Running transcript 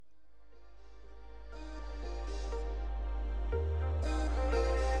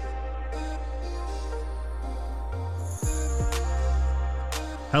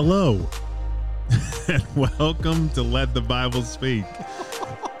Hello, and welcome to Let the Bible Speak,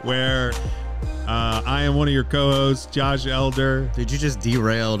 where I am one of your co-hosts, Josh Elder. Dude, you just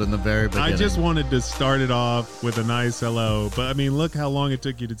derailed in the very beginning. I just wanted to start it off with a nice hello, but I mean, look how long it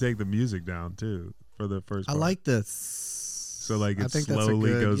took you to take the music down, too, for the first part. I like this. So, like, it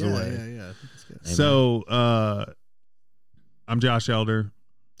slowly goes away. Yeah, I think it's good. So, I'm Josh Elder,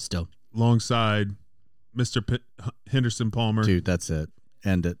 Still. alongside Mr. Henderson Palmer. Dude, that's it.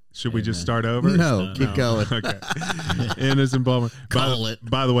 End it. Should we just start over? No, keep going. Okay. Henderson Palmer. Call it.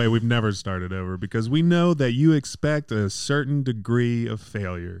 By the way, we've never started over because we know that you expect a certain degree of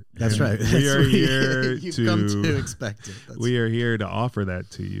failure. That's And right. We are here You've to come to expect it. That's we are here to offer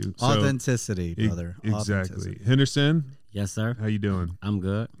that to you. So, authenticity, brother. Exactly. Authenticity. Henderson, Yes, sir. how you doing? I'm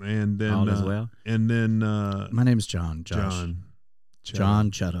good. And then All is well. And then My name's John. Josh.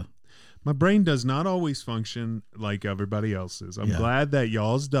 John Chetta. My brain does not always function like everybody else's. I'm Yeah. glad that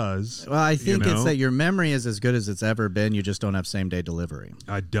y'all's does. Well, I think You it's know? that your memory is as good as it's ever been. You just don't have same day delivery.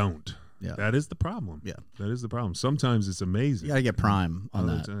 I don't. Yeah. That is the problem. Yeah. That is the problem. Sometimes it's amazing. You got to get prime on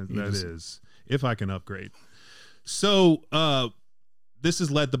Other that. times You that just- is, if I can upgrade. So this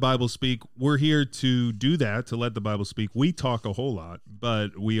is Let the Bible Speak. We're here to do that, to let the Bible speak. We talk a whole lot,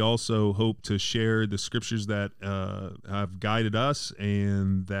 but we also hope to share the scriptures that have guided us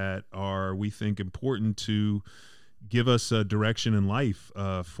and that are, we think, important to give us a direction in life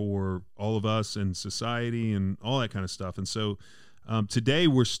for all of us and society and all that kind of stuff. And so today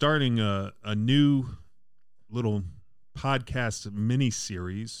we're starting a new little podcast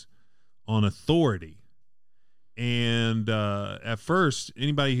mini-series on authority. And at first,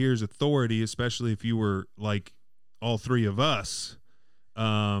 anybody hears authority, especially if you were like all three of us,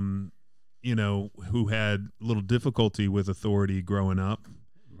 who had a little difficulty with authority growing up.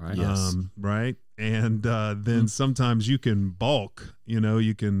 Right. Yes. Right. And then sometimes you can balk, you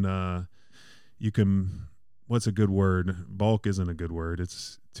can, what's a good word? Balk isn't a good word.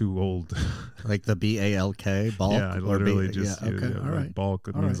 It's too old. Like the BALK, bulk? Yeah, I or literally B- just, yeah, okay, all like right. balk.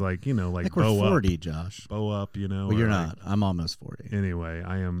 It All means right. like, I like think bow we're 40, up. Josh. Bow up, Well, you're or like- not. I'm almost 40. Anyway,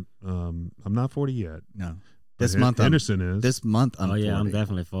 I am, I'm not 40 yet. No. But This month, Henderson is. This month, I'm Oh, yeah, 40. I'm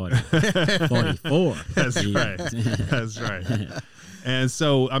definitely 40. 44. That's Yeah. right. That's right. And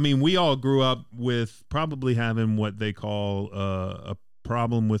so, I mean, we all grew up with probably having what they call a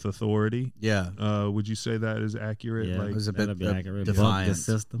problem with authority. Yeah. Would you say that is accurate? Yeah, It was a bit that'll be accurate. Buck defiant. the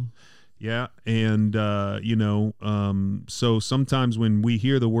system. Yeah. And, so sometimes when we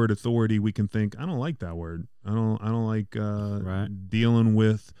hear the word authority, we can think, I don't like that word. I don't like Right. dealing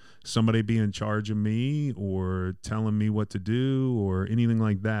with somebody being in charge of me or telling me what to do or anything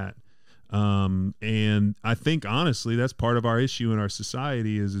like that. And I think, honestly, that's part of our issue in our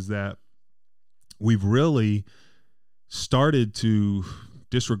society is that we've really started to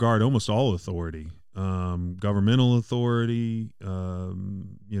disregard almost all authority. Governmental authority,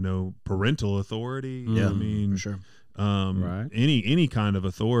 parental authority. Yeah, I mean, for sure. Right. any kind of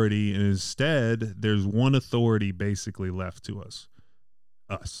authority. And instead, there's one authority basically left to us,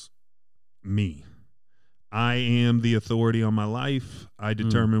 me. I am the authority on my life. I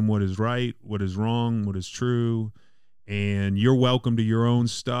determine what is right, what is wrong, what is true. And you're welcome to your own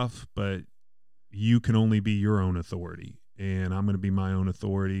stuff, but you can only be your own authority. And I'm going to be my own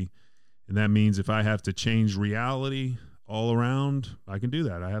authority. And that means if I have to change reality all around, I can do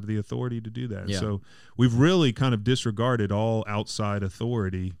that. I have the authority to do that. Yeah. So we've really kind of disregarded all outside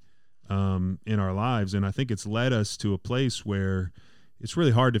authority in our lives. And I think it's led us to a place where it's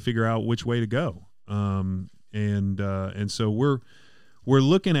really hard to figure out which way to go. And so we're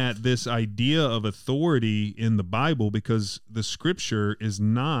looking at this idea of authority in the Bible because the scripture is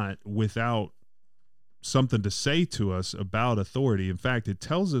not without something to say to us about authority. In fact, it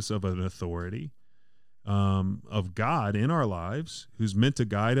tells us of an authority of God in our lives who's meant to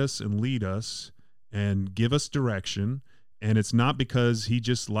guide us and lead us and give us direction. And it's not because he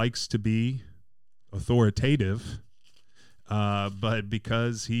just likes to be authoritative, but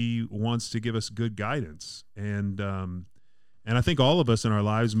because he wants to give us good guidance. And I think all of us in our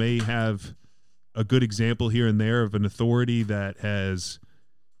lives may have a good example here and there of an authority that has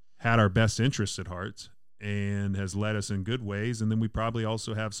had our best interests at heart and has led us in good ways. And then we probably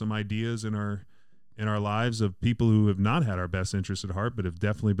also have some ideas in our lives of people who have not had our best interests at heart, but have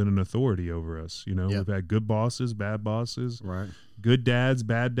definitely been an authority over us. Yep. We've had good bosses, bad bosses, Right. good dads,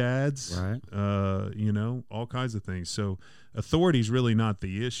 bad dads, Right. All kinds of things. So authority is really not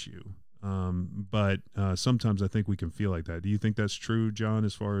the issue. But sometimes I think we can feel like that. Do you think that's true, John,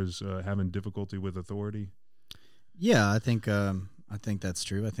 as far as having difficulty with authority? Yeah, I think that's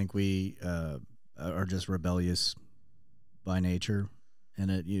true. I think we are just rebellious by nature,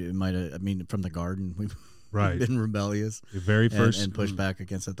 and it might have. I mean, from the garden, we've Right. been rebellious, The very first and pushed back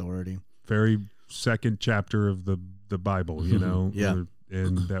against authority. very second chapter of the Bible, you know, Yeah.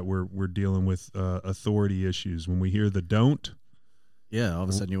 and that we're dealing with authority issues. When we hear the don't, Yeah, all of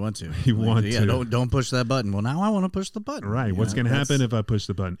a sudden you want to. You want to. Don't push that button. Well, now I want to push the button. right? You What's know, going to happen if I push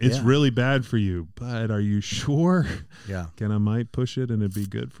the button? It's Yeah. really bad for you, but are you sure? Yeah. I might push it and it'd be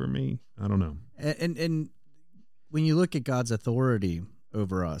good for me. I don't know. And when you look at God's authority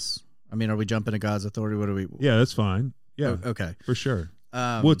over us, I mean, are we jumping to God's authority? What are we? Yeah, that's fine. Yeah, Okay. for sure.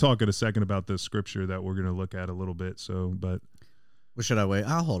 We'll talk in a second about the scripture that we're going to look at a little bit. So, but Well, should I wait?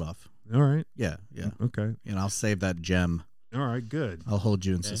 I'll hold off. all right, Yeah. okay, And I'll save that gem. all right, good. I'll hold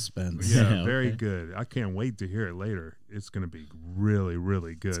you in suspense. Yeah, Okay. very good. I can't wait to hear it later. It's going to be really,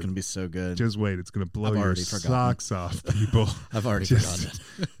 really good. It's going to be so good. Just wait. It's going to blow I've your already forgotten. socks off, people. I've already Just- forgotten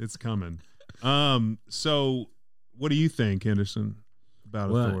it. It's coming. So what do you think, Henderson, about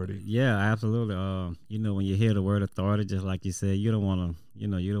authority? Yeah, absolutely. You know, when you hear the word authority, just like you said, you don't want to,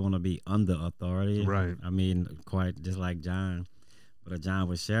 you don't want to be under authority. Right. I mean, quite just like John. But John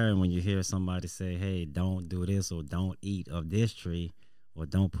was sharing, when you hear somebody say, hey, don't do this, or don't eat of this tree, or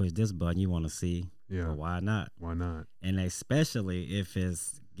don't push this button, you want to see, Yeah. well, why not? Why not? And especially if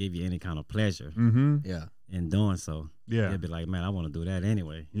it's give you any kind of pleasure Mm-hmm. Yeah. in doing so. Yeah. You'll be like, man, I want to do that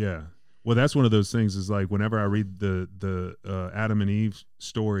anyway. Yeah. Well, that's one of those things is like whenever I read the Adam and Eve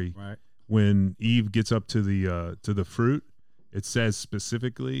story, Right. when Eve gets up to the fruit, it says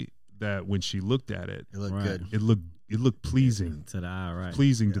specifically that when she looked at it, It looked Right. good. it looked pleasing. To the eye, right.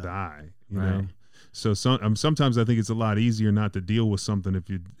 Pleasing to Yeah. the eye, you Right. know. So sometimes I think it's a lot easier not to deal with something if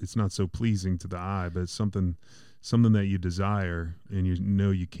it's not so pleasing to the eye, but it's something that you desire and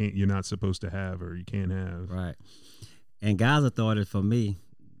you're not supposed to have or you can't have. Right. And God's authority for me,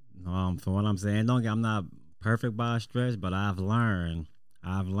 from what I'm saying, I'm not perfect by a stretch, but I've come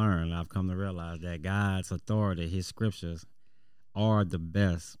to realize that God's authority, His scriptures, are the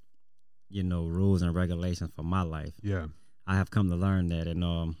best, rules and regulations for my life. Yeah. I have come to learn that, and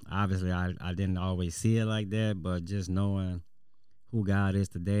obviously I didn't always see it like that, but just knowing who God is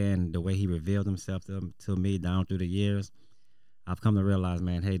today and the way He revealed Himself to me down through the years, I've come to realize,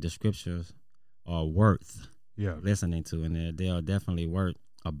 man, hey, the scriptures are worth Yeah. listening to, and they are definitely worth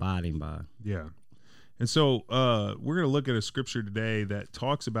abiding by. Yeah. And so we're going to look at a scripture today that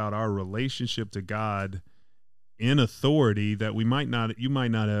talks about our relationship to God in authority that you might not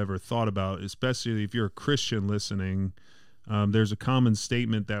have ever thought about, especially if you're a Christian listening. There's a common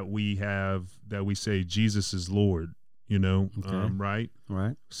statement that we have that we say, Jesus is Lord, Okay. right?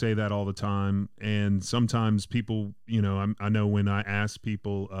 Right. Say that all the time. And sometimes people, I know when I ask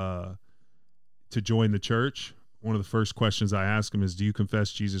people to join the church, one of the first questions I ask them is, do you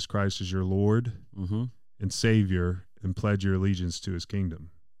confess Jesus Christ as your Lord Mm-hmm. and Savior and pledge your allegiance to His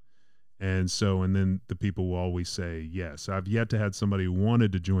kingdom? And then the people will always say yes. I've yet to have somebody who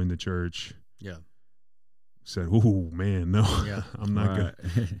wanted to join the church Yeah. said, "Oh man, no, Yeah. I'm not Right.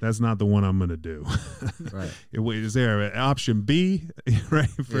 gonna. That's not the one I'm gonna do." Right. Is there an option B, right,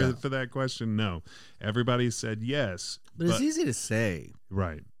 Yeah. for that question? No. Everybody said yes, But it's easy to say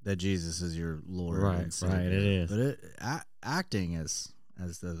right. that Jesus is your Lord. Right, and Savior. right, it is. But acting as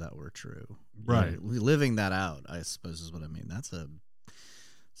though that were true. Right. Living that out, I suppose, is what I mean.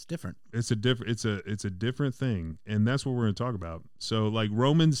 It's different. It's a different thing, and that's what we're going to talk about. So, like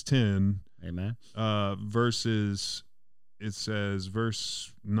Romans 10, Amen. verse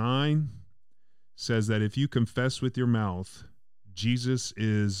 9 says that if you confess with your mouth Jesus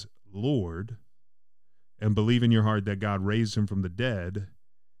is Lord and believe in your heart that God raised Him from the dead,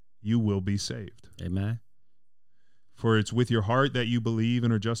 you will be saved. Amen. For it's with your heart that you believe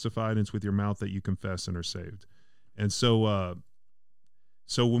and are justified, and it's with your mouth that you confess and are saved. And so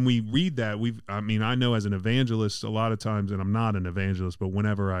when we read that, I know as an evangelist, a lot of times, and I'm not an evangelist, but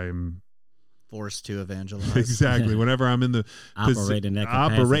whenever I'm Forced to evangelize. exactly, whenever I'm in the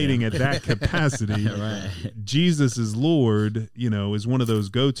operating at that capacity, Right. Jesus is Lord, is one of those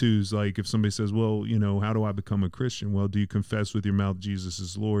go-tos. Like if somebody says, well, how do I become a Christian? Well, do you confess with your mouth Jesus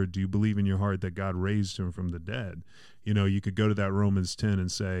is Lord? Do you believe in your heart that God raised Him from the dead? You could go to that Romans 10 and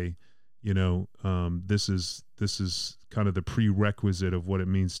say, this is kind of the prerequisite of what it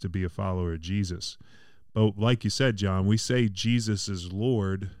means to be a follower of Jesus. But like you said, John, we say Jesus is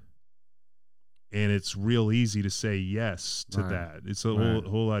Lord, and it's real easy to say yes to Right. that. It's a Right.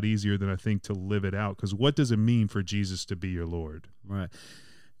 whole lot easier than I think to live it out. Because what does it mean for Jesus to be your Lord? Right.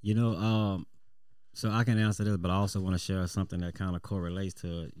 So I can answer this, but I also want to share something that kind of correlates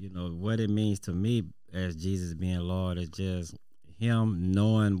to it. What it means to me as Jesus being Lord is just Him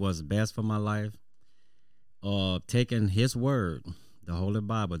knowing what's best for my life, taking His word the Holy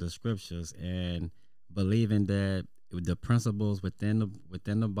Bible, the Scriptures, and believing that the principles within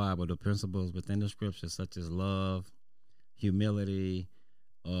the Bible, the principles within the Scriptures, such as love, humility,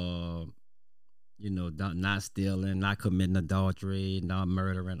 not stealing, not committing adultery, not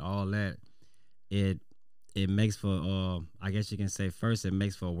murdering, all that, it makes for I guess you can say first it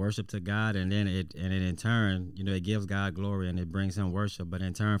makes for worship to God, and then in turn, it gives God glory and it brings him worship, but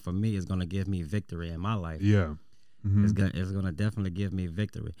in turn for me it's going to give me victory in my life. Yeah. Mm-hmm. It's going to definitely give me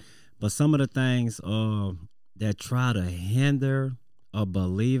victory. But some of the things that try to hinder a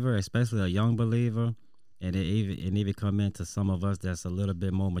believer, especially a young believer, and it even come into some of us that's a little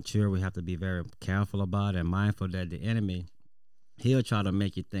bit more mature, we have to be very careful about it and mindful that the enemy, he'll try to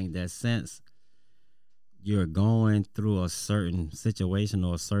make you think that since you're going through a certain situation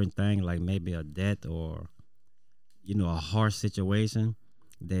or a certain thing, like maybe a death or, a harsh situation,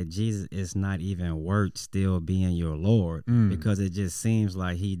 that Jesus is not even worth still being your Lord, because it just seems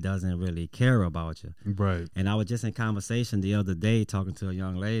like he doesn't really care about you. Right. And I was just in conversation the other day talking to a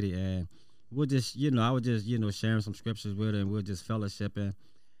young lady, and we're just, I was just, sharing some scriptures with her, and we're just fellowshipping.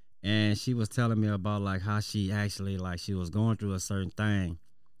 And she was telling me about like how she actually, like, she was going through a certain thing,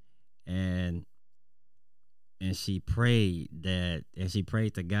 and she prayed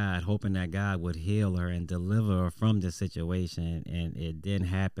to God, hoping that God would heal her and deliver her from this situation. And it didn't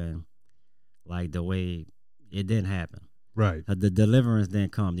happen like the way it didn't happen. Right. The deliverance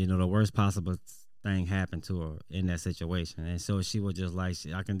didn't come. The worst possible thing happened to her in that situation. And so she was just like,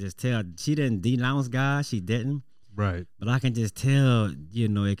 I can just tell she didn't denounce God. She didn't. Right. But I can just tell,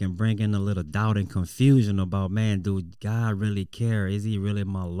 it can bring in a little doubt and confusion about, man, do God really care? Is he really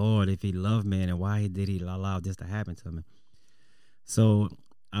my Lord? If he loved me, and why did he allow this to happen to me? So,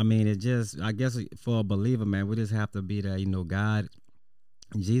 I mean, I guess for a believer, man, we just have to be that, God,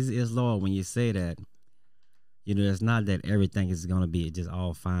 Jesus is Lord. When you say that, it's not that everything is going to be just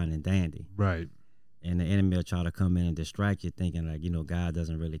all fine and dandy. Right. And the enemy will try to come in and distract you, thinking like, God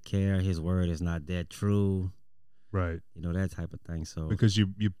doesn't really care. His word is not that true. Right. That type of thing. So because you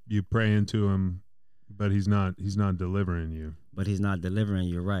pray into him, but he's not delivering you. But he's not delivering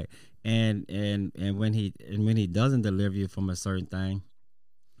you, right? And when he doesn't deliver you from a certain thing,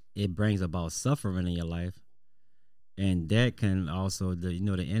 it brings about suffering in your life, and that can also the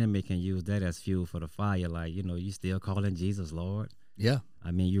enemy can use that as fuel for the fire. Like, you still calling Jesus Lord? Yeah.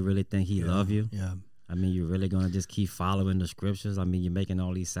 I mean, you really think he love you? Yeah. I mean, you're really gonna just keep following the scriptures? I mean, you're making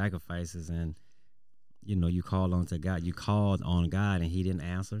all these sacrifices, and you called on to God. You called on God, and he didn't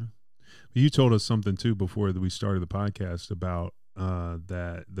answer. You told us something too before that we started the podcast about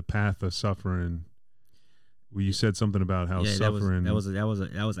that the path of suffering. Well, you said something about how suffering. That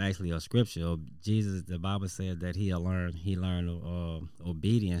was actually a scripture. Jesus, the Bible said that he learned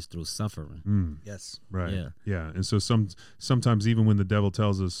obedience through suffering. Yes. Right. Yeah. And so sometimes even when the devil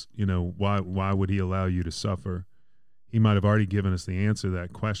tells us, why would he allow you to suffer? He might have already given us the answer to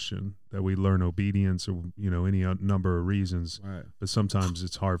that question, that we learn obedience or, any number of reasons. Right. But sometimes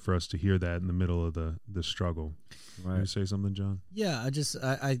it's hard for us to hear that in the middle of the struggle. Right. You say something, John? Yeah,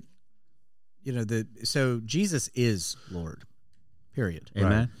 so Jesus is Lord, period.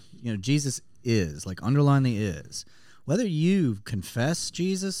 Amen. Right? Jesus is, like, underline the is. Whether you confess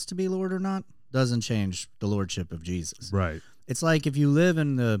Jesus to be Lord or not doesn't change the lordship of Jesus. Right. It's like if you live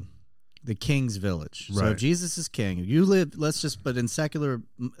in the king's village. So Right. if Jesus is king, you live, but in secular,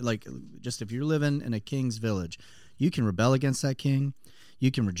 like, just if you're living in a king's village, you can rebel against that king. You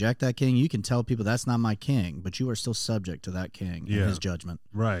can reject that king. You can tell people that's not my king, but you are still subject to that king and his judgment.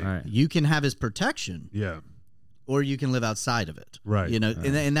 Right. You can have his protection. Yeah. Or you can live outside of it. Right.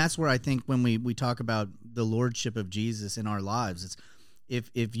 And that's where I think when we talk about the lordship of Jesus in our lives, it's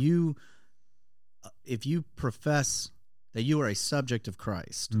if you profess that you are a subject of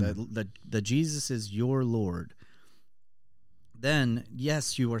Christ, that Jesus is your Lord, then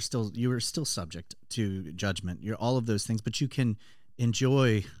yes, you are still subject to judgment. You're all of those things, but you can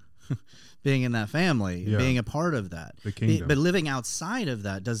enjoy being in that family, being a part of that. The kingdom. But living outside of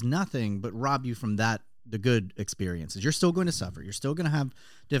that does nothing but rob you from the good experiences. You're still going to suffer. You're still going to have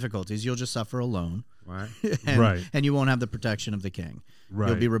difficulties. You'll just suffer alone. Right. And you won't have the protection of the king. Right.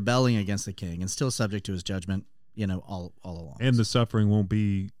 You'll be rebelling against the king and still subject to his judgment, all along. And the suffering won't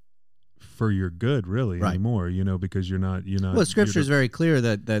be for your good, really, anymore, because you're not. Well, Scripture is very clear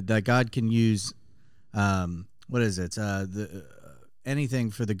that God can use, what is it? Anything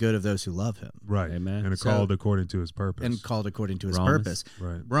for the good of those who love him. Right. Amen. And called according to his purpose. And called according to his Romans. purpose.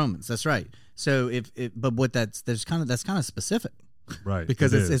 Right. Romans, that's right. So that's kind of specific. Right.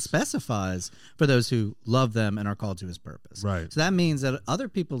 Because it specifies for those who love them and are called to his purpose. Right. So that means that other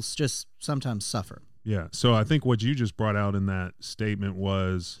people just sometimes suffer. Yeah. So I think what you just brought out in that statement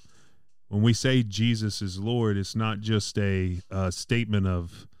was when we say Jesus is Lord, it's not just a statement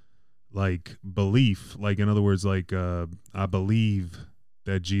of like belief. Like, in other words, like I believe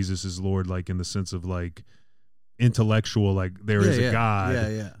that Jesus is Lord, like in the sense of like intellectual, like there is a God. Yeah,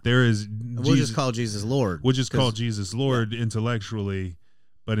 yeah. There is We'll just call Jesus Lord. We'll just call Jesus Lord intellectually,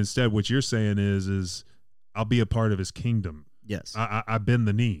 but instead what you're saying is I'll be a part of his kingdom. Yes. I bend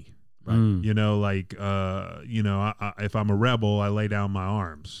the knee. Right. You know, like if I'm a rebel, I lay down my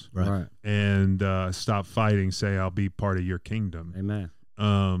arms. Right. And stop fighting, say I'll be part of your kingdom. Amen.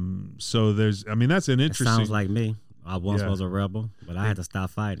 So that's an It interesting. sounds like me. I once was a rebel, but I had to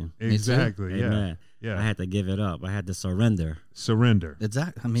stop fighting. Exactly. Yeah. Amen. Yeah. I had to give it up. I had to surrender.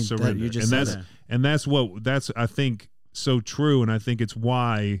 Exactly. I mean, Surrender. you just said it. And that's I think so true, and I think it's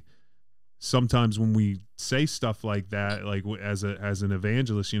why sometimes when we say stuff like that, like as an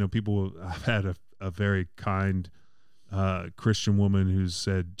evangelist, people. I've had a very kind Christian woman who's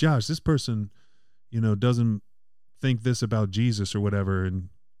said, "Josh, this person, doesn't think this about Jesus or whatever, and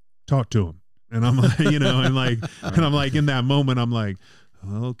talk to him." And I'm like, and I'm like, in that moment, I'm like,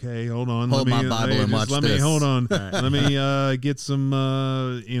 okay, hold on. Hold my Bible and watch this. Hold on. Let me get some,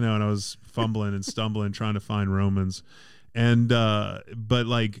 and I was fumbling and stumbling trying to find Romans. And, but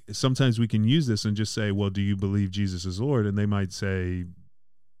like, sometimes we can use this and just say, well, do you believe Jesus is Lord? And they might say,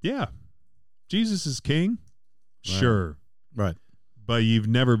 yeah, Jesus is King. Right. Sure. Right. But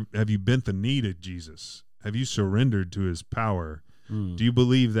have you bent the knee to Jesus? Have you surrendered to his power? Do you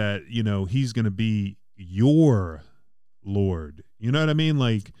believe that, he's going to be your Lord? You know what I mean?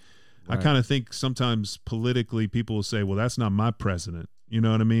 Like, right. I kind of think sometimes politically people will say, well, that's not my president. You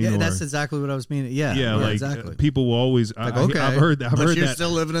know what I mean? Yeah, that's exactly what I was meaning. Yeah, like exactly. People will always. Like, okay, I've heard but you're that, still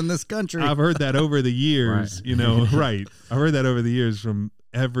living in this country. I've heard that over the years. Right. Right? I've heard that over the years from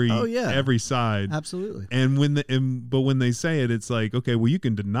every side. Absolutely. And when they say it, it's like, okay, well, you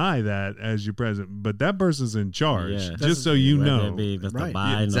can deny that as your president, but that person's in charge. Yeah. Just so you know, it be Mr. Right.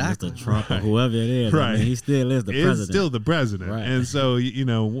 Biden Exactly. or Mr. Trump or whoever it is. Right. I mean, he still is the president. It's still the president. Right. And so,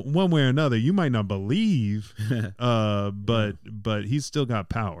 one way or another, you might not believe, but he's still got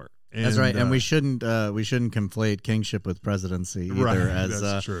power. And, that's right, and we shouldn't conflate kingship with presidency either. Right, as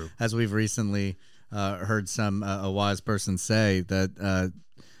that's true. As we've recently heard a wise person say that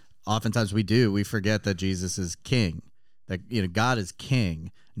oftentimes we forget that Jesus is king, that God is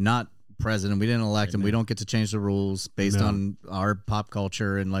king, not president. We didn't elect him. We don't get to change the rules based on our pop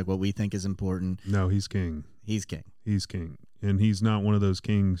culture and like what we think is important. No, he's king. He's king. He's king, and he's not one of those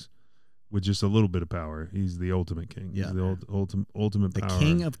kings with just a little bit of power. He's the ultimate king. Yeah. He's the ultimate The power.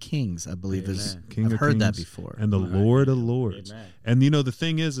 King of Kings, I believe, is King I've of heard that Kings before. and the Lord of Lords. Amen. And the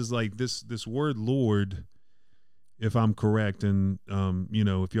thing is like this word Lord, if I'm correct, and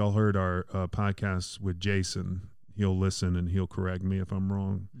if y'all heard our podcast with Jason, he'll listen and he'll correct me if I'm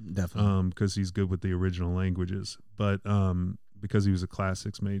wrong. Definitely. Because he's good with the original languages. But because he was a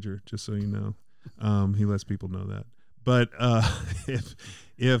classics major, just so you know, he lets people know that. But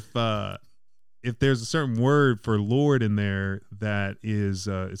if there's a certain word for Lord in there that is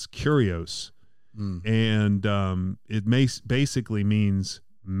it's kurios, and it basically means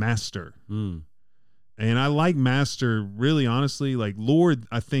master. And I like master, really honestly. Like Lord,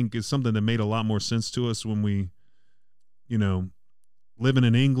 I think is something that made a lot more sense to us when we, living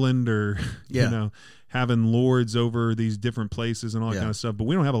in England or having lords over these different places and all that kind of stuff. But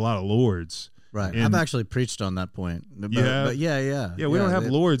we don't have a lot of lords. Right. And I've actually preached on that point. But Yeah, we don't have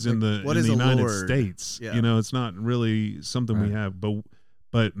lords in the United States. Yeah. It's not really something we have.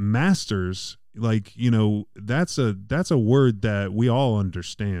 But masters, like, that's a word that we all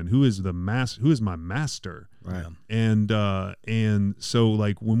understand. Who is the master? Who is my master? Right. And so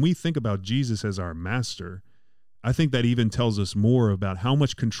like when we think about Jesus as our master, I think that even tells us more about how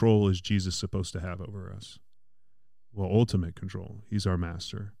much control is Jesus supposed to have over us. Well, ultimate control. He's our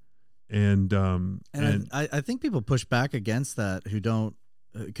master. And I think people push back against that who don't,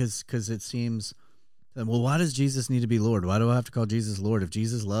 because it seems, well, why does Jesus need to be Lord? Why do I have to call Jesus Lord? If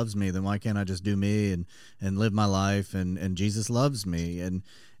Jesus loves me, then why can't I just do me and live my life? And Jesus loves me. And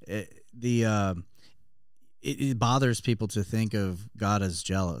it bothers people to think of God as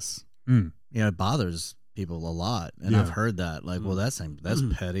jealous. It bothers people a lot, and I've heard that. Like, well, that's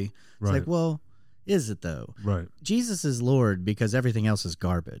petty. It's like, well. Is it though? Right. Jesus is Lord because everything else is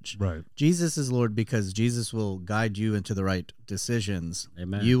garbage. Right. Jesus is Lord because Jesus will guide you into the right decisions.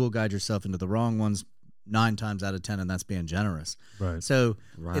 Amen. You will guide yourself into the wrong ones 9 times out of 10, and that's being generous. Right. So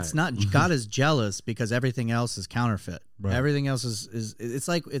it's not God is jealous because everything else is counterfeit. Right. Everything else is it's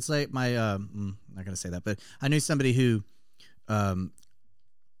like my I'm not gonna say that, but I knew somebody who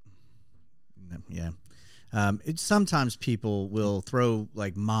Yeah. Sometimes people will throw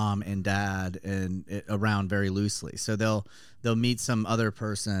like mom and dad around very loosely. So they'll meet some other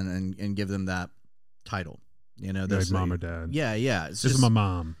person and give them that title. You know, like mom or dad. Yeah, yeah. This is my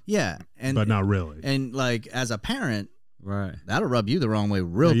mom. Yeah, but not really. And like as a parent, right, that'll rub you the wrong way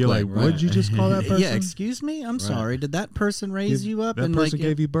real you're quick. Like, what did you just call that person? Yeah, excuse me. I'm sorry. Did that person raise you up? That and person like,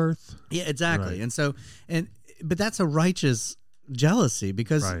 gave you birth. Yeah, exactly. Right. And so, but that's a righteous jealousy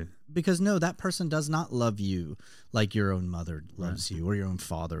because no, that person does not love you like your own mother loves you or your own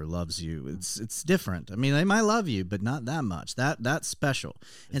father loves you. It's different. I mean, they might love you, but not that much. That's special.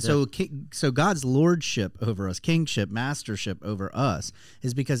 And so God's lordship over us, kingship, mastership over us,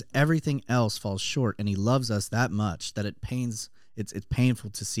 is because everything else falls short, and He loves us that much that it pains. It's painful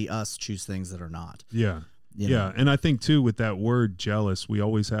to see us choose things that are not. Yeah, you know? yeah. And I think too, with that word jealous, we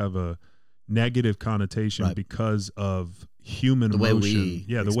always have a negative connotation because of human emotion.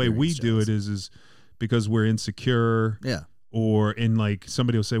 The way we do it is because we're insecure. Yeah. Or in like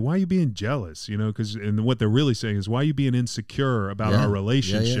somebody will say, "Why are you being jealous?" You know, and what they're really saying is, "Why are you being insecure about our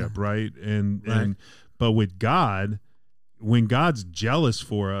relationship?" Right? And but with God, when God's jealous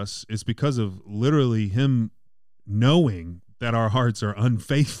for us, it's because of literally Him knowing that our hearts are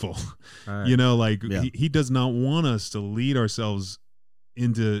unfaithful. You know, like he does not want us to lead ourselves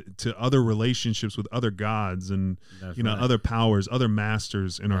into other relationships with other gods and other powers, other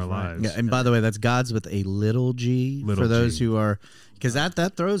masters in our lives. Yeah, and by the way, that's gods with a little g for those who are, because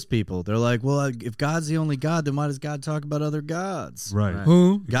that throws people. They're like, well, if God's the only God, then why does God talk about other gods? Right.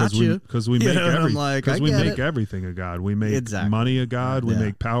 Who? Gotcha. Because we make everything. Everything a god. We make money a god. We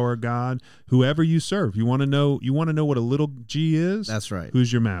make power a god. Whoever you serve, you want to know what a little g is? That's right.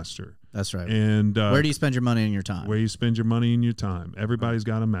 Who's your master? That's right. And where do you spend your money and your time? Where you spend your money and your time. Everybody's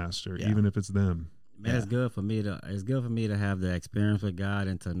got a master, even if it's them. Man, it's good for me to have the experience with God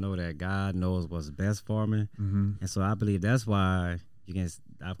and to know that God knows what's best for me. Mm-hmm. And so I believe that's why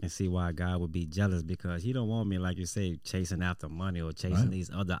I can see why God would be jealous, because He don't want me, like you say, chasing after money or chasing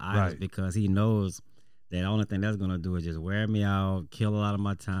these other idols, because He knows that the only thing that's going to do is just wear me out, kill a lot of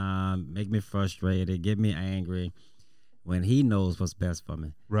my time, make me frustrated, get me angry, when He knows what's best for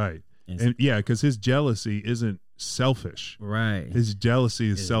me. Right. And because His jealousy isn't selfish. Right. His jealousy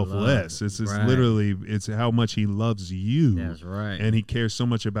is selfless. It's literally, it's how much He loves you. That's right. And He cares so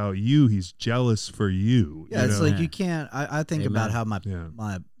much about you. He's jealous for you. Yeah, it's like you can't. I think about how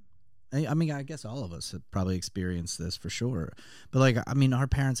I mean, I guess all of us have probably experienced this for sure. But like, I mean, our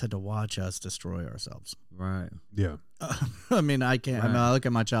parents had to watch us destroy ourselves. Right. Yeah. I mean, I can't. Right. I mean, I look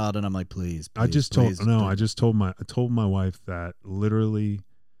at my child and I'm like, please. I told my wife that literally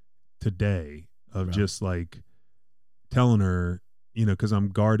today, of just like telling her, because I'm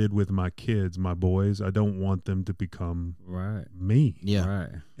guarded with my kids, my boys. I don't want them to become me. Yeah. Right.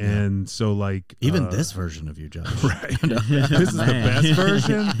 And so like even this version of you, Josh. Right. This is the best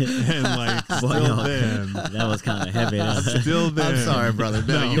version. And like then. That was kind of heavy. Still then. I'm sorry, brother.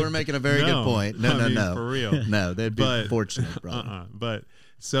 No, you were making a very good point. No. For real. No, they'd be fortunate, brother.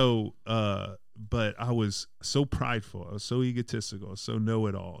 But I was so prideful. I was so egotistical. I was so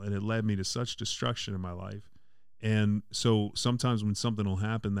know-it-all. And it led me to such destruction in my life. And so sometimes when something will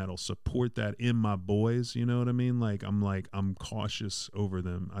happen that'll support that in my boys, you know what I mean? Like I'm cautious over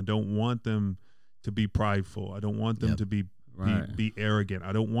them. I don't want them to be prideful. I don't want them to be arrogant.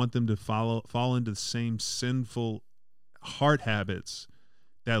 I don't want them to fall into the same sinful heart habits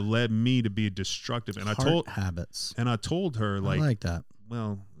that led me to be destructive. And I told her, like, I like that.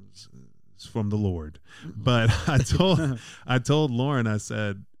 Well, it's from the Lord. But I told Lauren, I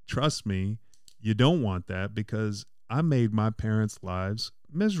said, trust me, you don't want that, because I made my parents' lives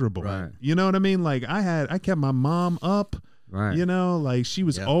miserable. Right. You know what I mean? Like I kept my mom up. Right. Like she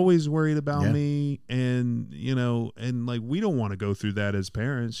was always worried about me, and and like we don't want to go through that as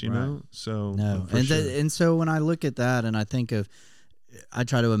parents, you know. So no, and so when I look at that and I think of, I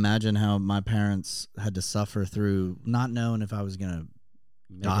try to imagine how my parents had to suffer through not knowing if I was gonna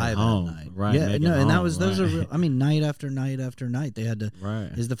die that night. Right. Yeah. No, and that was those are real, I mean, night after night after night they had to. Right.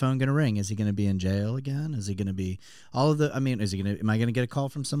 Is the phone gonna ring? Is he gonna be in jail again? Is he gonna be all of the? I mean, am I gonna get a call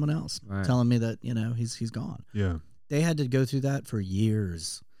from someone else telling me that he's gone? Yeah. They had to go through that for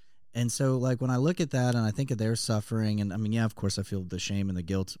years. And so like when I look at that and I think of their suffering, and I mean, of course I feel the shame and the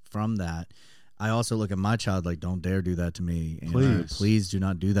guilt from that. I also look at my child like, don't dare do that to me. Please do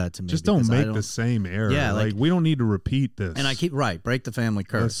not do that to me. Just don't make the same error. Yeah, like we don't need to repeat this. And I keep break the family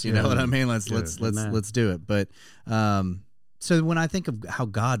curse. You know what I mean? Let's do it. But so when I think of how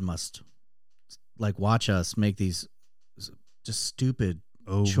God must like watch us make these just stupid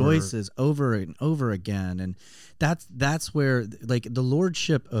choices over and over again. And that's where like the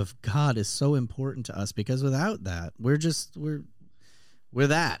lordship of God is so important to us, because without that, we're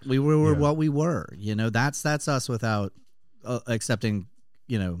what we were. That's us without accepting,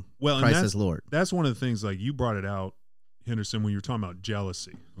 Christ as Lord. That's one of the things, like you brought it out, Henderson, when you were talking about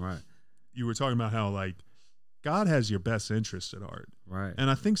jealousy. Right. You were talking about how like God has your best interest at heart. Right. And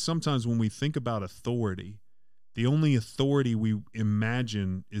I think sometimes when we think about authority, the only authority we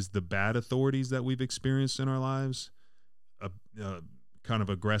imagine is the bad authorities that we've experienced in our lives. A kind of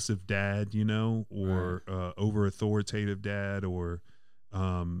aggressive dad, or over authoritative dad, or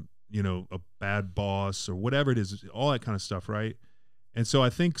a bad boss, or whatever it is, all that kind of stuff, right? And so I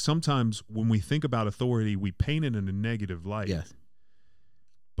think sometimes when we think about authority, we paint it in a negative light. Yes.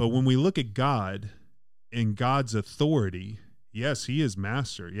 But when we look at God and God's authority, yes, he is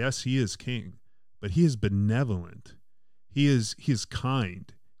master. Yes, he is king, but he is benevolent. He is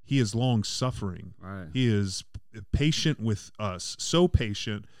kind. He is long suffering. Right. He is patient with us. So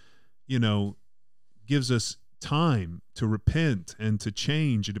patient, gives us time to repent and to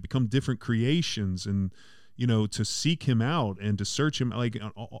change and to become different creations, and to seek him out and to search him, like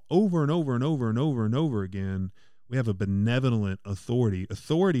over and over and over and over and over again. We have a benevolent authority.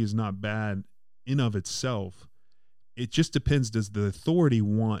 Authority is not bad in of itself. It just depends. Does the authority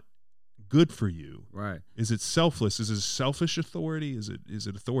want good for you? Right. Is it selfless? Is it selfish authority? Is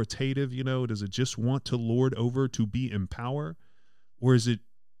it authoritative? Does it just want to lord over, to be in power? Or is it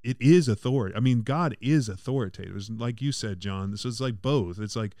is authority? I mean, God is authoritative. It's like you said, John, this is like both.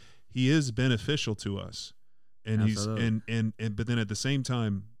 It's like he is beneficial to us. And Absolutely. but then at the same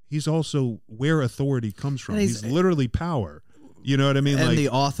time, he's also where authority comes from. He's literally power. You know what I mean? And like the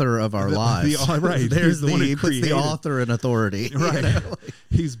author of our lives. Right. There's he puts the author in authority. Right.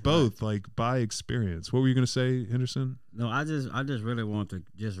 He's both, like, by experience. What were you going to say, Henderson? No, I just really want to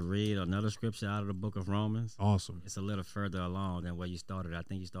just read another scripture out of the book of Romans. Awesome. It's a little further along than where you started. I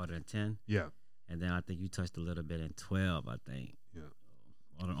think you started in 10. Yeah. And then I think you touched a little bit in 12, I think. Yeah.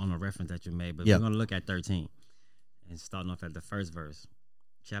 On a reference that you made. But Yeah. we're going to look at 13. And starting off at the first verse.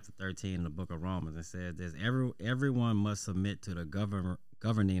 Chapter 13 in the book of Romans, it says this: everyone must submit to the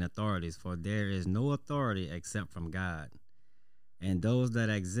governing authorities, for there is no authority except from God, and those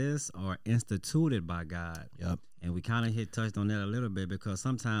that exist are instituted by God. Yep. And we kind of touched on that a little bit, because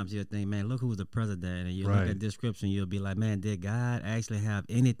sometimes you'll think, man, look who's the president, and you Right. look at description, you'll be like, man, did God actually have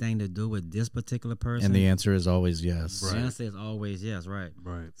anything to do with this particular person? And the answer is always yes. The answer is always yes, right?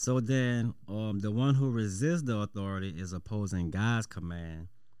 Right. So then the one who resists the authority is opposing God's command,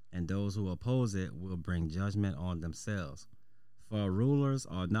 and those who oppose it will bring judgment on themselves. For rulers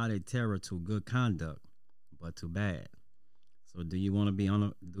are not a terror to good conduct, but to bad. So do you want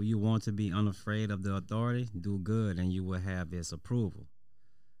to be unafraid of the authority? Do good, and you will have its approval.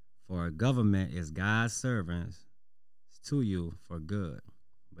 For a government is God's servants to you for good.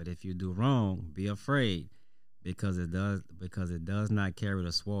 But if you do wrong, be afraid, because it does not carry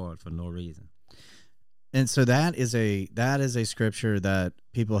the sword for no reason. And so that is a scripture that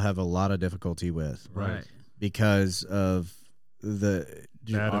people have a lot of difficulty with, Right. because of the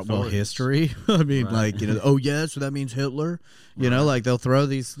authorities. history. I mean, Right. So that means Hitler. Right. Like they'll throw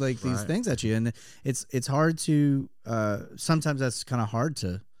these these Right. things at you, and it's hard to sometimes that's kind of hard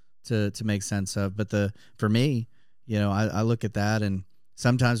to make sense of. But for me, I look at that, and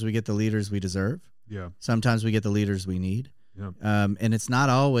sometimes we get the leaders we deserve. Yeah. Sometimes we get the leaders we need. Yeah. And it's not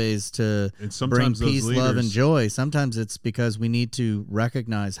always to And sometimes bring peace, those love, and leaders- joy. Sometimes it's because we need to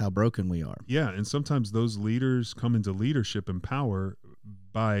recognize how broken we are. Yeah, and sometimes those leaders come into leadership and power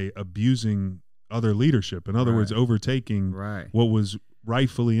by abusing other leadership. In other Right. words, overtaking Right. what was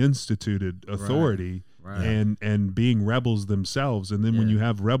rightfully instituted authority Right. and being rebels themselves. And then when Yeah. you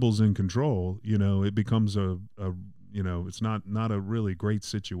have rebels in control, it becomes it's not a really great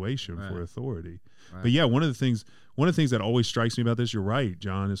situation Right. for authority. Right. But yeah, one of the things that always strikes me about this, you're right,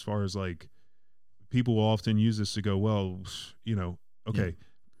 John, as far as like people will often use this to go, well, okay,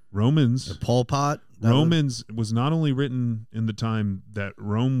 Romans. The Pol Pot. Romans was not only written in the time that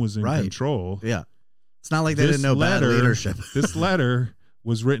Rome was in Right. control. Yeah. It's not like they didn't know bad leadership. This letter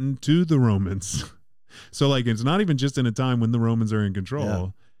was written to the Romans. So like it's not even just in a time when the Romans are in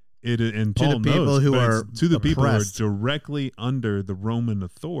control. And To the Paul people knows, who but are it's to the people who are oppressed. directly under the Roman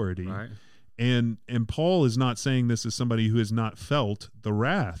authority. Right. And Paul is not saying this as somebody who has not felt the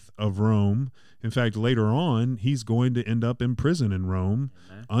wrath of Rome. In fact, later on, he's going to end up in prison in Rome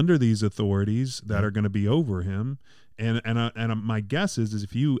Amen. under these authorities that are going to be over him. And my guess is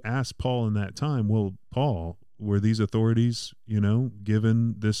if you ask Paul in that time, well, Paul, were these authorities,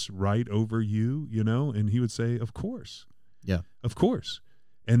 given this right over you, and he would say, of course. Yeah. Of course.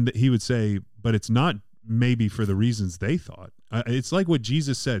 And he would say, but it's not maybe for the reasons they thought. It's like what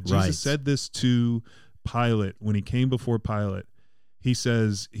Jesus said. Jesus Right. said this to Pilate when he came before Pilate. He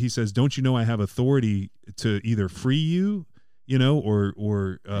says, don't you know I have authority to either free you,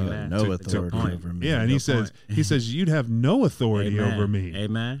 or Amen. No To authority point. over me. yeah. And he says you'd have no authority Amen. over me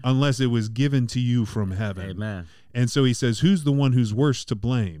Amen. unless it was given to you from heaven. Amen. And so he says, who's the one who's worse to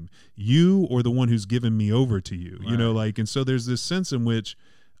blame, you or the one who's given me over to you? Right. And so there's this sense in which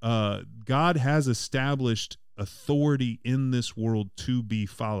God has established authority in this world to be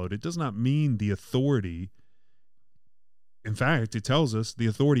followed. It does not mean the authority. In fact, it tells us the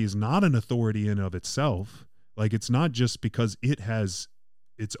authority is not an authority in of itself. Like, it's not just because it has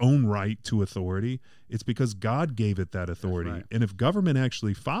its own right to authority. It's because God gave it that authority. right. And if government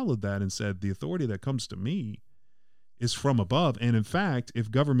actually followed that and said, the authority that comes to me is from above. And in fact,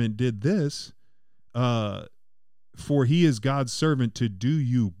 if government did this, for he is God's servant to do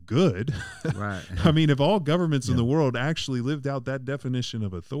you good. Right. I mean, if all governments in Yeah. the world actually lived out that definition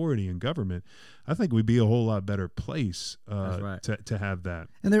of authority in government, I think we'd be a whole lot better place That's right. to have that.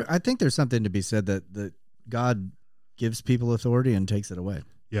 And I think there's something to be said that God gives people authority and takes it away.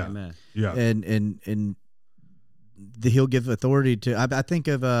 Yeah. Amen. Yeah. And he'll give authority to. I think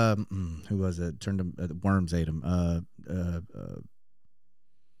of who was it? Turned him. Worms ate him.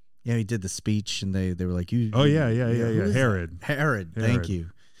 Yeah, he did the speech, and they were like, "You." Oh yeah. who is Herod that? Herod. Herod. Thank you.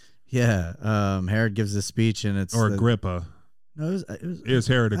 Yeah. Herod gives the speech, and it's or Agrippa. No, it was Is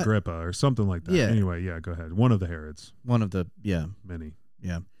Herod Agrippa or something like that. Yeah. Anyway, yeah, go ahead. One of the Herods, one of the many.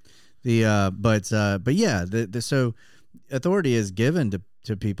 Yeah. But yeah, so authority is given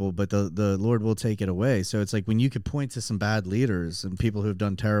to people, but the Lord will take it away. So it's like when you could point to some bad leaders and people who have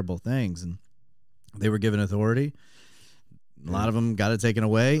done terrible things and they were given authority, a lot of them got it taken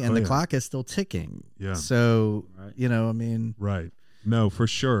away, and the clock is still ticking. Yeah. So, Right. I mean, Right. No, for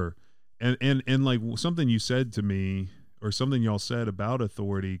sure. And like something you said to me or something y'all said about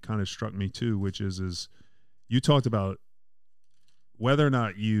authority kind of struck me too, which is you talked about whether or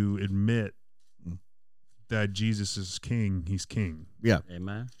not you admit that Jesus is king, he's king. yeah.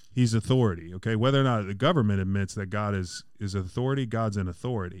 Amen. He's authority, okay? Whether or not the government admits that God is authority, God's an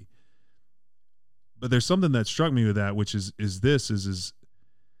authority. But there's something that struck me with that, which is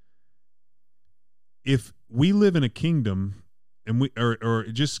if we live in a kingdom and we or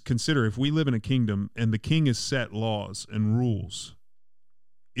just consider if we live in a kingdom and the king has set laws and rules,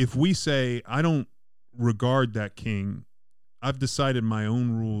 if we say, I don't regard that king, I've decided my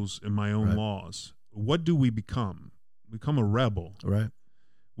own rules and my own Right. laws, what do we become? We become a rebel. Right.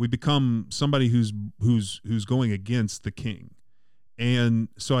 We become somebody who's going against the king. And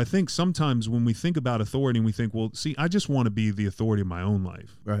so I think sometimes when we think about authority and we think, well, see, I just want to be the authority of my own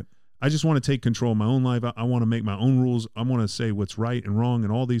life. Right. I just want to take control of my own life. I want to make my own rules. I want to say what's right and wrong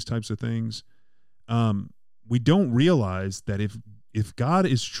and all these types of things. We don't realize that if God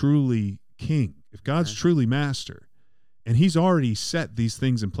is truly king, if God's truly master, and he's already set these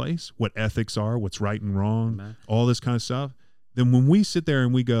things in place, what ethics are, what's right and wrong, Amen. all this kind of stuff, then when we sit there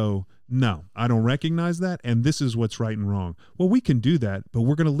and we go, no, I don't recognize that, and this is what's right and wrong. Well, we can do that, but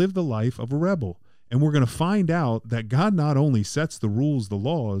we're going to live the life of a rebel. And we're going to find out that God not only sets the rules, the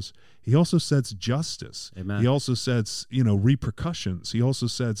laws, he also sets justice. Amen. He also sets, repercussions. He also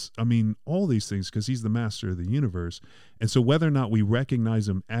sets, all these things because he's the master of the universe. And so whether or not we recognize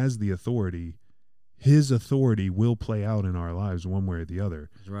him as the authority, his authority will play out in our lives one way or the other.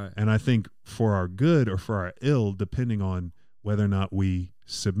 That's right. And I think for our good or for our ill, depending on whether or not we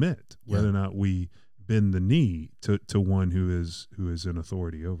submit, whether or not we bend the knee to one who is in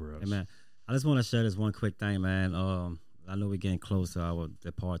authority over us. Amen. I just want to share this one quick thing, man. I know we're getting close to our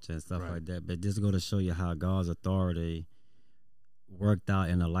departure and stuff Right. like that, but just go to show you how God's authority worked out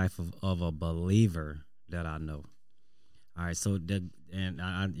in the life of a believer that I know. All right, so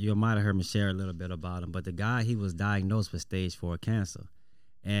you might have heard me share a little bit about him, but the guy, he was diagnosed with stage 4 cancer.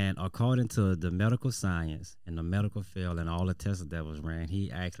 And according to the medical science and the medical field and all the tests that was ran, he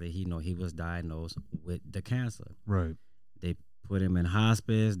was diagnosed with the cancer. Right. They put him in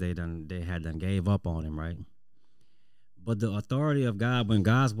hospice. They had gave up on him, right? But the authority of God, when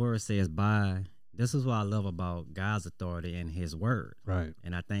God's word says this is what I love about God's authority and his word. Right.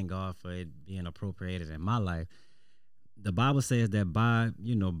 And I thank God for it being appropriated in my life. The Bible says that by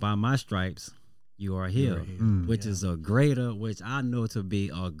my stripes, you are healed, which is which I know to be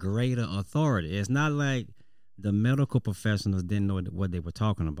a greater authority. It's not like the medical professionals didn't know what they were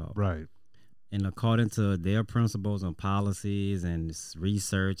talking about. Right. And according to their principles and policies and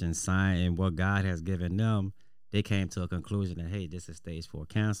research and science and what God has given them, they came to a conclusion that, hey, this is stage 4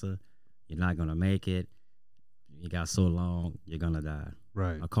 cancer. You're not going to make it. You got so long, you're going to die.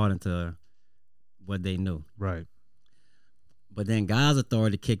 Right. according to what they knew. Right. But then God's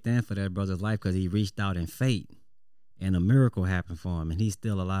authority kicked in for that brother's life because he reached out in faith, and a miracle happened for him, and he's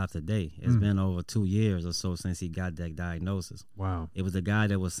still alive today. It's been over 2 years or so since he got that diagnosis. Wow. It was the guy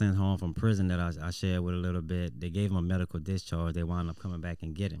that was sent home from prison that I shared with a little bit. They gave him a medical discharge. They wound up coming back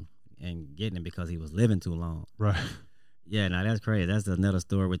and getting him because he was living too long. Right. Yeah, now that's crazy. That's another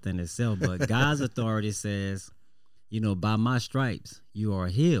story within itself. But God's authority says, by my stripes, you are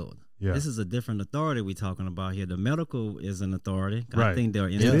healed. Yeah. This is a different authority we're talking about here. The medical is an authority. Right. I think they're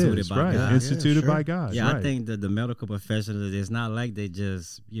It instituted is, by right. God. Instituted sure. by God. Yeah, right. I think that the medical professionals, it's not like they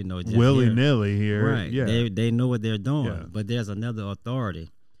just willy-nilly here. Right. Yeah. They know what they're doing. Yeah. But there's another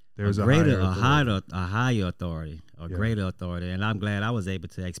authority. There's a higher authority, a Yeah. greater authority. And I'm glad I was able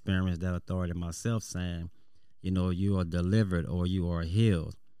to experience that authority myself, saying, you are delivered or you are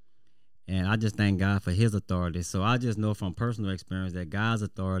healed. And I just thank God for his authority. So I just know from personal experience that God's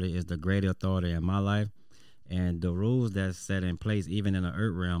authority is the greater authority in my life. And the rules that's set in place, even in the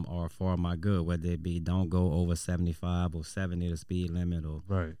earth realm, are for my good, whether it be don't go over 75 or 70 the speed limit, or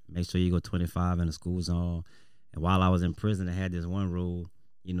Right. make sure you go 25 in the school zone. And while I was in prison, I had this one rule,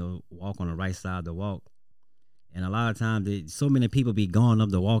 walk on the right side of the walk. And a lot of times, so many people be going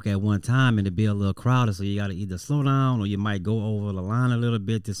up the walk at one time, and it be a little crowded, so you got to either slow down or you might go over the line a little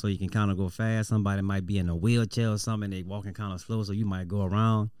bit just so you can kind of go fast. Somebody might be in a wheelchair or something, they walking kind of slow, so you might go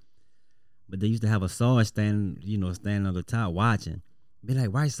around. But they used to have a sergeant standing on the top watching. Be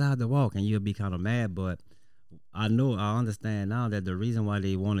like, right side of the walk, and you'll be kind of mad. But I understand now that the reason why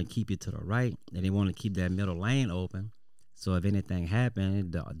they want to keep you to the right, and they want to keep that middle lane open, so if anything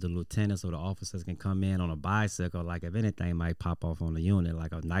happened, the lieutenants or the officers can come in on a bicycle. Like if anything might pop off on the unit,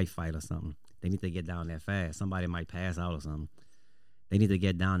 like a knife fight or something, they need to get down that fast. Somebody might pass out or something. They need to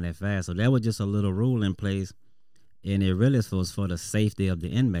get down that fast. So that was just a little rule in place, and it really was for the safety of the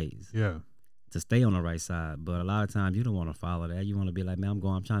inmates. Yeah. To stay on the right side. But a lot of times you don't want to follow that. You want to be like, man,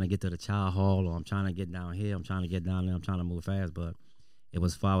 I'm trying to get to the child hall, or I'm trying to get down here, I'm trying to get down there, I'm trying to move fast. But it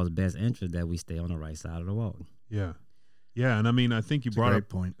was for our best interest that we stay on the right side of the walk. Yeah. Yeah, and I mean, I think you brought up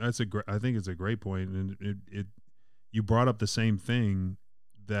point. I think it's a great point, and you brought up the same thing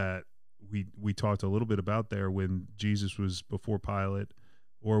that we talked a little bit about there when Jesus was before Pilate,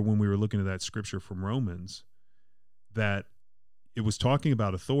 or when we were looking at that scripture from Romans, that it was talking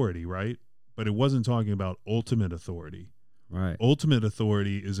about authority, right? But it wasn't talking about ultimate authority. Right. Ultimate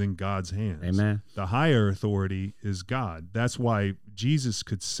authority is in God's hands. Amen. The higher authority is God. That's why Jesus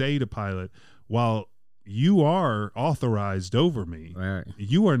could say to Pilate, while you are authorized over me, Right.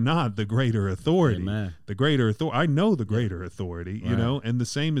 you are not the greater authority. Amen. The greater authority. I know the greater authority, Right. and the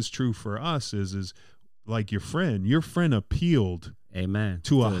same is true for us is like your friend appealed Amen.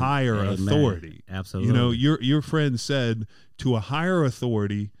 to a higher Amen. Authority. Absolutely. Your friend said to a higher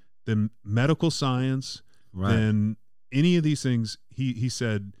authority than medical science, Right. than any of these things. He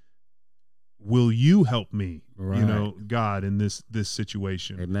said, will you help me, Right. God, in this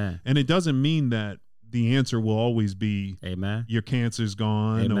situation? Amen. And it doesn't mean that the answer will always be Amen. your cancer's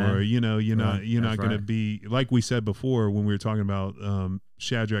gone, Amen. or you're not That's going to right. be, like we said before when we were talking about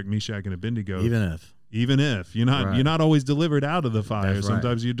Shadrach, Meshach, and Abednego. Even if You're not always delivered out of the fire. That's right.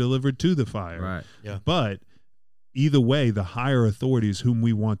 Sometimes you're delivered to the fire. Right. Yeah. But either way, the higher authority is whom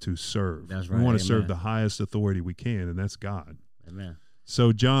we want to serve. That's We right. want to serve Amen. the highest authority we can, and that's God. Amen.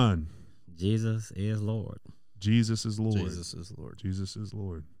 So, John, Jesus is Lord. Jesus is Lord. Jesus is Lord. Jesus is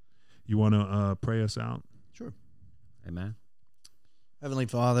Lord. You want to pray us out? Sure. Amen. Heavenly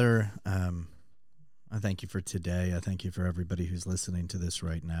Father, I thank you for today. I thank you for everybody who's listening to this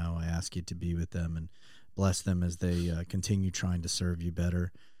right now. I ask you to be with them and bless them as they continue trying to serve you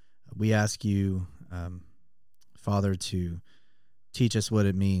better. We ask you, Father, to teach us what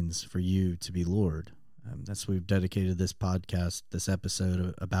it means for you to be Lord. That's we've dedicated this podcast, this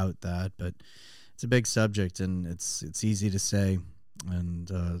episode about that, but it's a big subject, and it's easy to say, and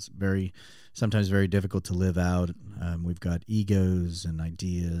it's sometimes very difficult to live out. We've got egos and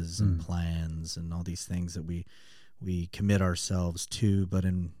ideas and plans and all these things that we commit ourselves to, but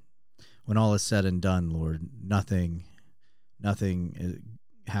when all is said and done, Lord, nothing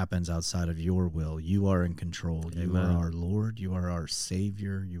happens outside of your will. You are in control. Amen. You are our Lord. You are our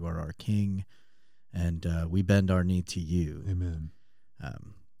Savior. You are our King, and we bend our knee to you. Amen.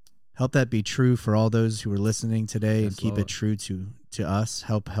 Help that be true for all those who are listening today, Yes, and keep Lord. it true to us.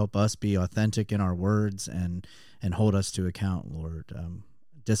 Help us be authentic in our words and hold us to account, Lord.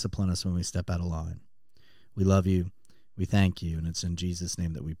 Discipline us when we step out of line. We love you. We thank you, and it's in Jesus'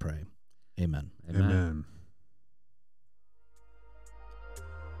 name that we pray. Amen. Amen.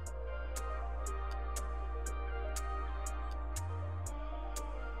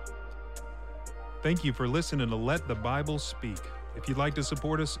 Thank you for listening to Let the Bible Speak. If you'd like to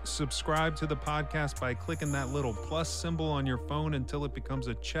support us, subscribe to the podcast by clicking that little plus symbol on your phone until it becomes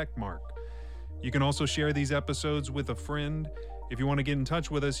a check mark. You can also share these episodes with a friend. If you want to get in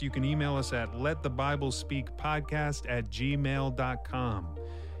touch with us, you can email us at letthebiblespeakpodcast@gmail.com.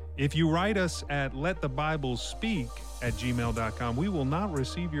 If you write us at letthebiblespeak@gmail.com, we will not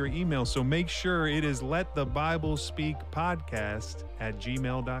receive your email, so make sure it is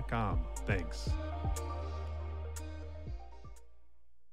letthebiblespeakpodcast@gmail.com. Thanks.